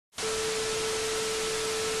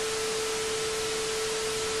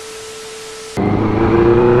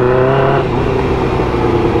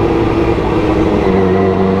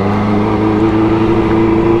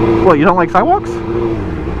What, you don't like sidewalks?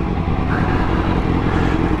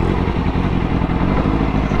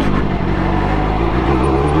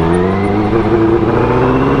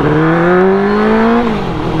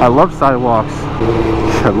 I love sidewalks.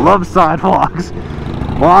 I love sidewalks.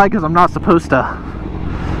 Why? Because I'm not supposed to.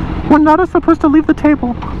 We're not supposed to leave the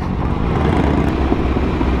table.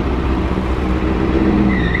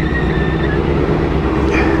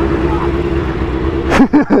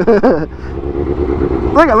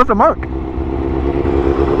 Look, I left a mark.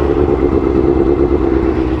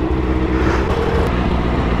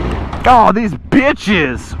 Oh, these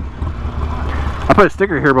bitches! I put a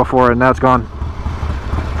sticker here before and now it's gone.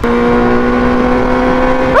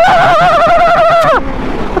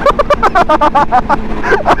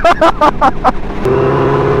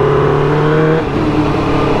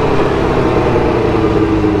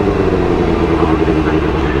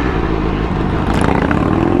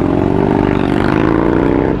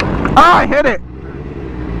 Ah, I hit it!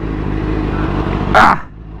 Ah!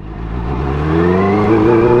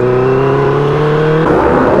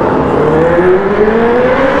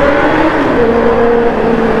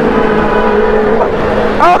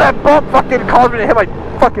 Oh, that bump fucking caused me to hit my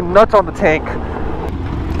fucking nuts on the tank.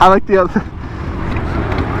 I like the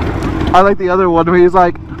other one where he's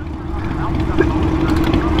like,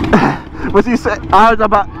 what's he say? He's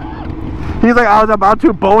like, I was about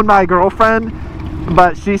to bone my girlfriend,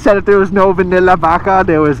 but she said if there was no vanilla vodka,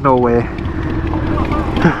 there was no way.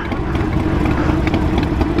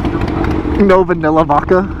 No vanilla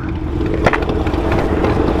vodka.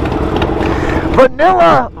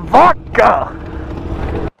 Vanilla vodka!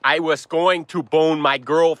 I was going to bone my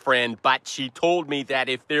girlfriend, but she told me that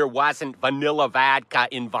if there wasn't vanilla vodka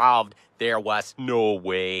involved, there was no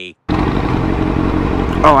way.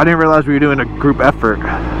 Oh, I didn't realize we were doing a group effort.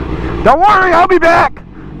 Don't worry, I'll be back!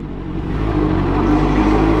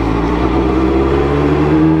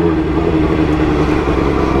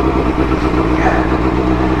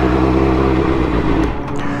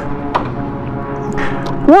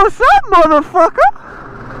 What's up, motherfucker?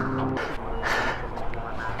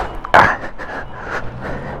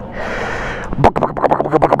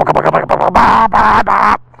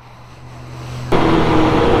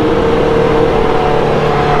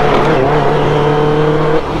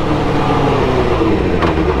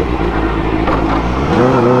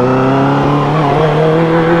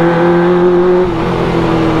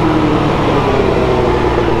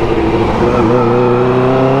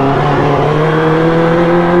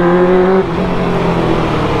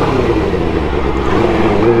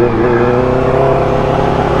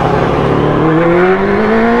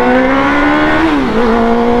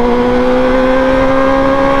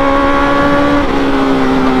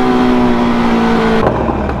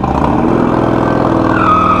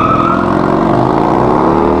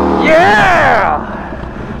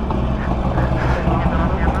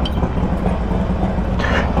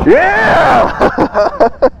 Yeah!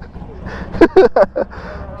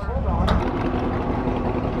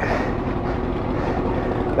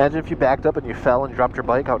 Imagine if you backed up and you fell and dropped your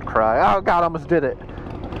bike, I would cry. Oh God, I almost did it.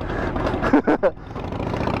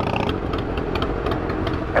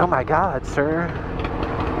 Oh my God, sir.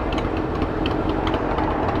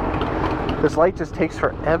 This light just takes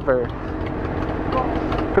forever.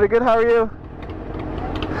 Pretty good, how are you?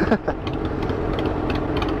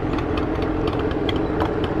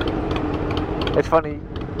 It's funny,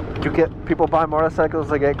 you get people buy motorcycles,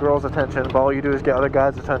 they get girls' attention, but all you do is get other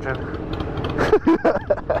guys' attention.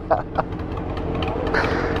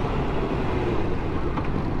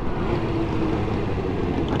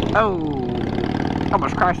 Oh,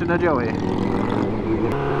 almost crashed into Joey.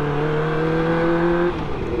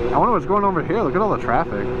 I wonder what's going over here. Look at all the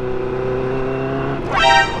traffic.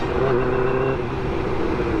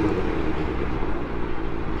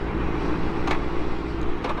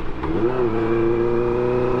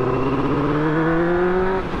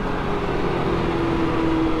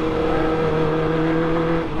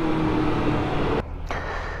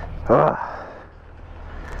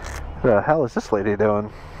 What the hell is this lady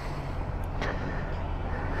doing?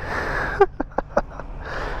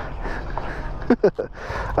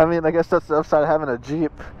 I mean, I guess that's the upside of having a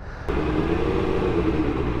Jeep.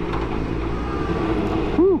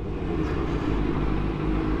 Whew.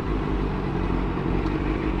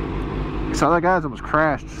 So that guy's almost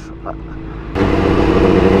crashed.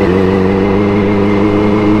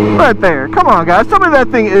 Right there. Come on, guys. Tell me that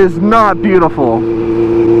thing is not beautiful.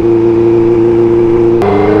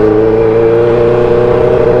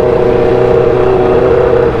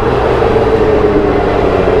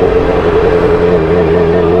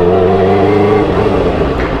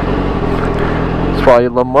 Probably a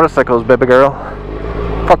little motorcycles, baby girl.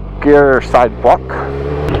 Fuck your sidewalk.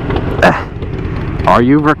 Are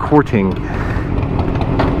you recording?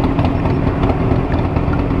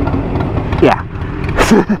 Yeah.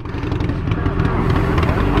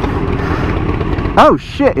 Oh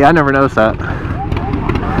shit, yeah, I never noticed that.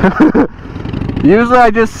 Usually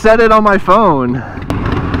I just set it on my phone.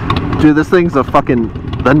 Dude, this thing's the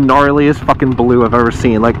gnarliest fucking blue I've ever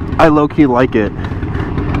seen. Like, I low-key like it.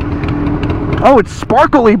 Oh, it's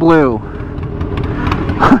sparkly blue.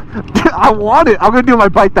 I want it. I'm gonna do my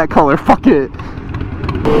bike that color. Fuck it.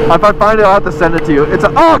 If I find it, I'll have to send it to you. It's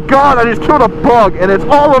a, oh god, I just killed a bug and it's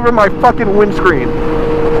all over my fucking windscreen.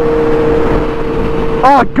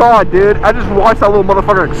 Oh god, dude, I just watched that little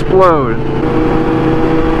motherfucker explode.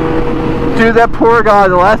 Dude, that poor guy,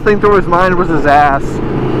 the last thing through his mind was his ass.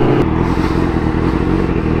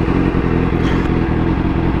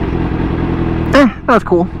 That was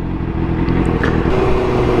cool.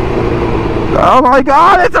 Oh my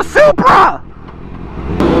god, it's a Supra!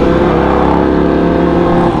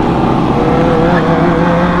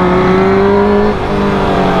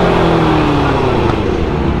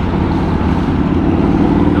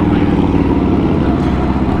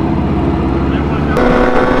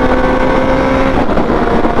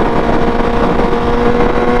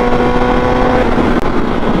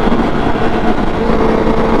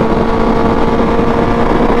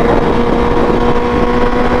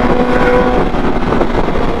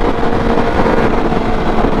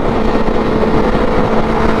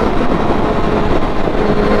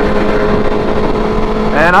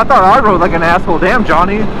 And I thought I rode like an asshole. Damn,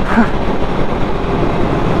 Johnny.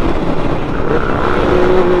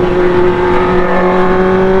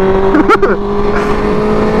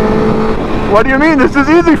 What do you mean? This is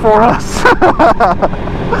easy for us.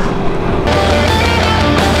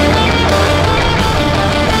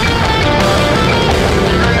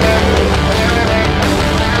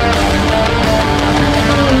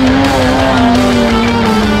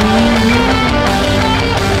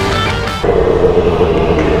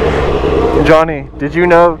 Johnny, did you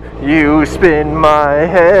know you spin my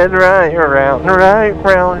head right around,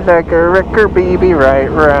 like a record, baby, right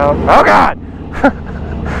round. Oh god!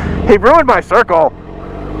 He ruined my circle.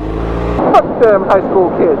 Fuck them high school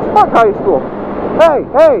kids. Fuck high school. Hey,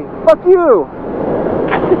 hey, fuck you.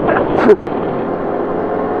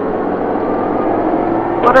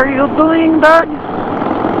 What are you doing, Doug?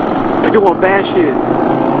 You're doing bad shit.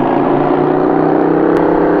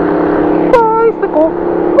 Bicycle.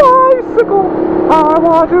 I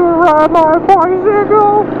want to ride my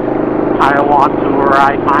bicycle. I want to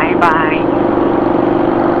ride my bike.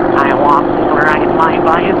 I want to ride my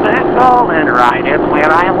bicycle and ride it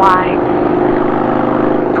where I like.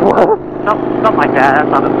 What? Something like that. That's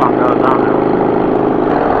how the song goes on.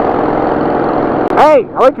 Hey,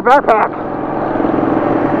 I like your backpack.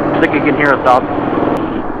 I think you can hear us up.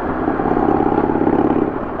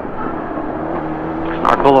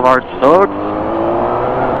 Our boulevard sucks.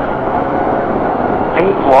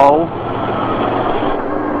 Whoa.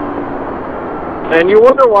 And you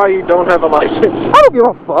wonder why you don't have a license. I don't give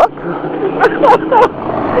a fuck.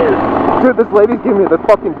 Dude, this lady's giving me the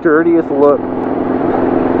fucking dirtiest look.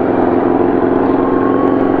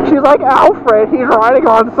 She's like, Alfred, he's riding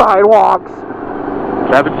on sidewalks.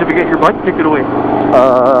 What happens if you get your bike taken away?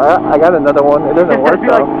 I got another one. It doesn't work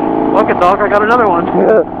though. Like, fuck it, dog, I got another one.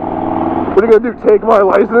 Yeah. What are you gonna do, take my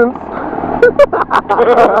license?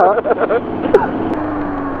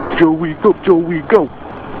 Joey, go, Joey, go.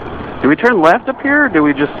 Do we turn left up here, or do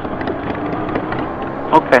we just...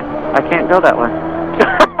 Okay, I can't go that way.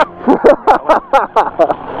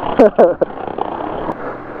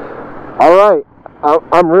 Alright,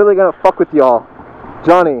 I'm really gonna fuck with y'all.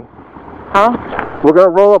 Johnny. Huh? We're gonna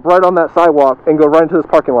roll up right on that sidewalk and go right into this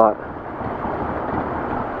parking lot.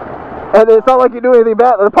 And it's not like you do anything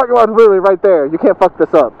bad. The parking lot's literally right there. You can't fuck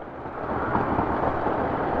this up.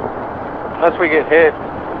 Unless we get hit.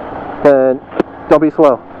 And don't be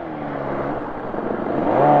slow.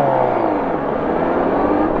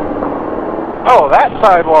 Oh, that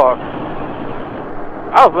sidewalk.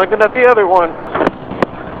 I was looking at the other one.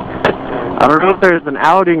 I don't know if there's an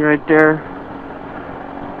outing right there.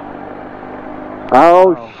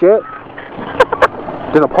 Oh, shit.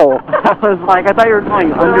 There's a pole. I was like, I thought you were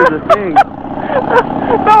going under the thing.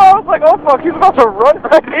 No, I was like, oh fuck, he's about to run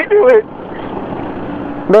right into it.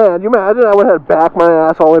 Man, you imagine I would have backed my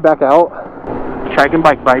ass all the way back out? Track and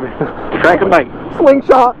bike, baby. Track and bike.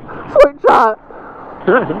 Slingshot! Slingshot!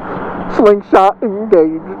 Slingshot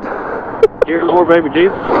engaged. Dear Lord, baby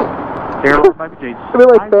Jesus. Dear Lord, baby Jesus. I mean,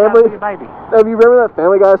 like, family. Baby. Have you remember that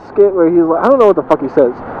Family Guy skit where he's like, I don't know what the fuck he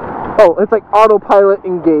says. Oh, it's like autopilot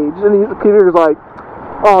engaged, and the computer's like,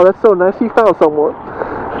 oh, that's so nice, he found someone.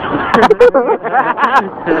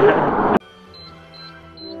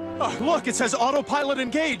 Oh, look, it says autopilot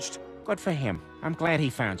engaged. Good for him. I'm glad he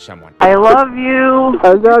found someone. I love you.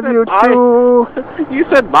 I love you too. You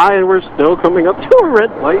said bye, and we're still coming up to a red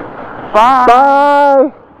light. Bye.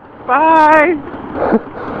 Bye. Bye.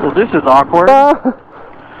 Well, this is awkward. Bye.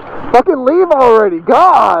 Fucking leave already,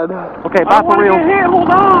 God. Okay, bye for real. Hey, hold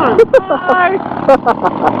on. Bye.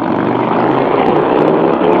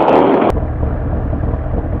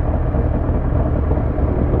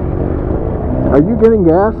 Are you getting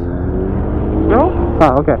gas? No.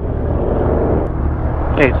 Oh, okay.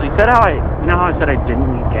 Okay, so you said how you know how I said I didn't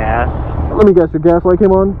need gas? Let me guess, your gas light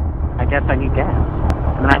came on? I guess I need gas.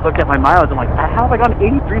 And then I looked at my mileage, I'm like, how have I gone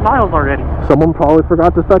 83 miles already? Someone probably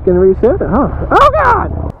forgot to fucking reset it, huh? Oh,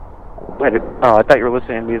 God! Wait, oh, I thought you were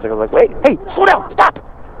listening to music. I was like, wait, hey, slow down, stop!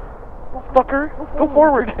 Fucker, go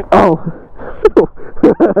forward. Oh.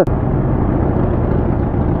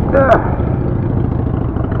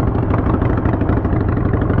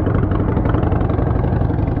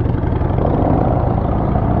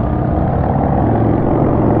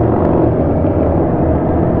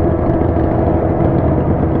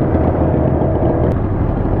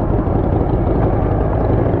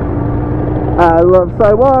 I love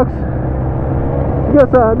sidewalks. Yes,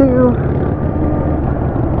 I do.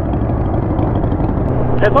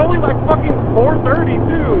 It's only like fucking 4:30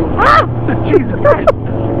 too. Ah! Jesus Christ!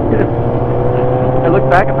 I looked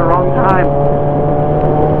back at the wrong time.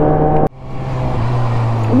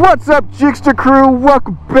 What's up, Jigster crew?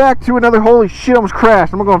 Welcome back to another. Holy shit, I almost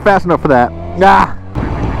crashed. I'm not going fast enough for that. Ah.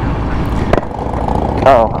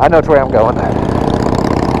 Oh, I know which way I'm going.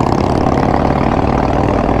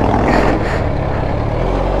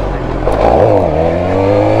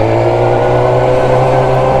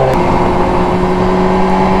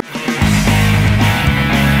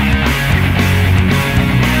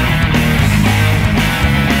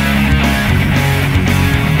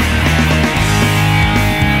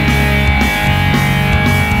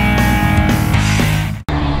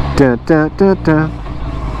 Dun, dun, dun, dun.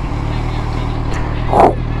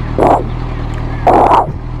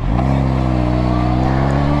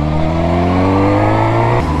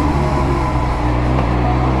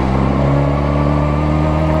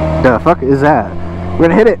 The fuck is that? We're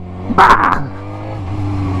gonna hit it. Ah!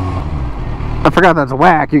 I forgot that's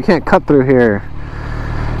whack. You can't cut through here.